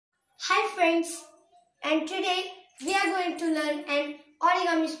Hi friends, and today we are going to learn an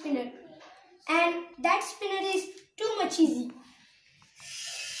origami spinner, and that spinner is too much easy.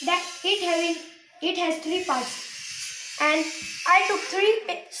 That it has three parts, and I took three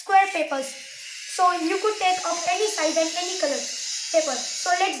square papers, so you could take of any size and any color paper. So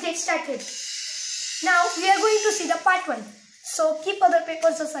let's get started. Now we are going to see the part 1. So keep other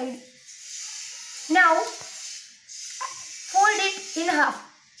papers aside. Now fold it in half.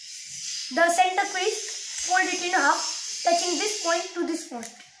 The center crease, fold it in half, touching this point to this point.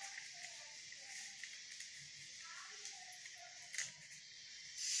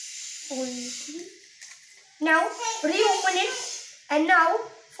 Now reopen it and now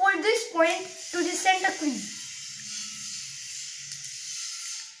fold this point to the center crease.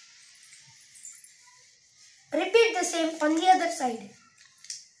 Repeat the same on the other side.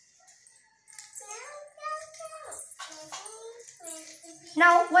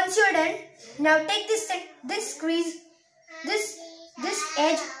 Now once you are done, now take this crease, this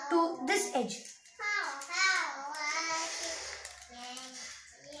edge to this edge.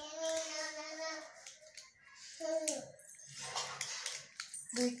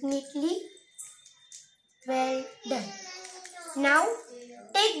 Do it neatly. Well done. Now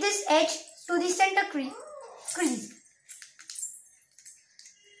take this edge to the center crease.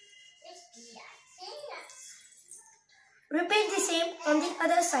 Repeat the same on the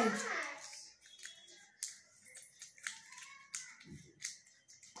other side.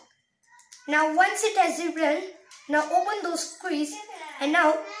 Now once it has been done, now open those crease and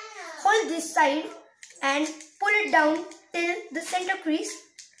now hold this side and pull it down till the center crease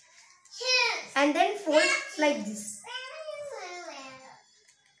and then fold like this.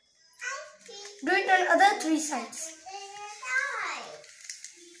 Do it on other three sides.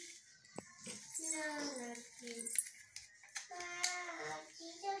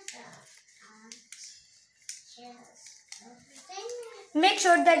 Make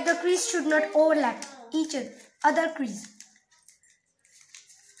sure that the crease should not overlap each other crease.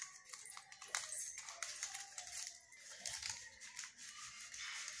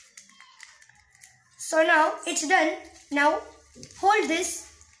 So now it's done. Now hold this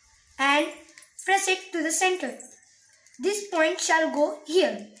and press it to the center. This point shall go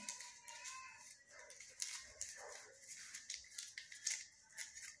here.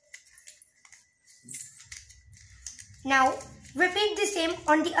 Now repeat the same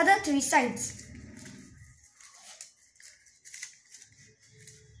on the other three sides.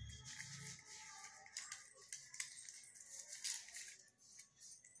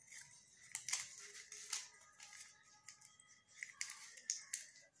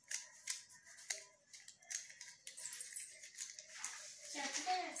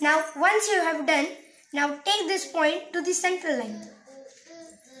 Now once you have done, now take this point to the center line,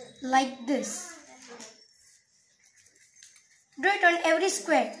 like this. Do it on every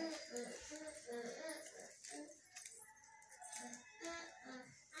square.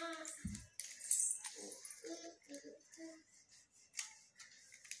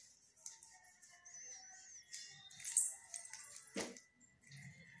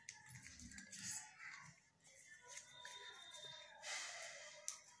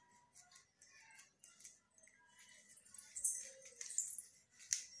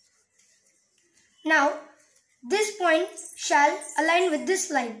 Now this point shall align with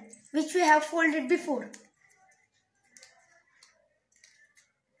this line which we have folded before.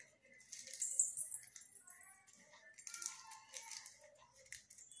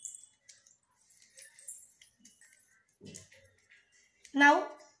 Now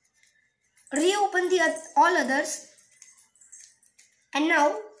reopen all others and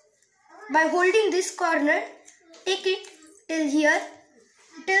now by holding this corner, take it till here,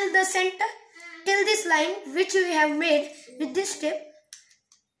 till the center, till this line which we have made with this tip,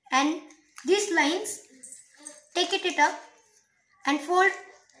 and these lines, take it up and fold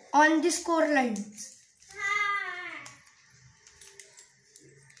on these core lines.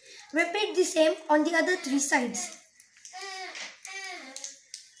 Repeat the same on the other three sides.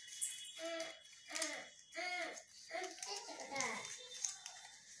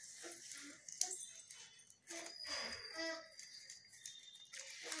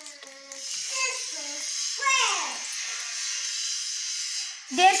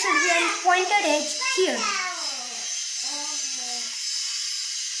 There should be a pointed edge here.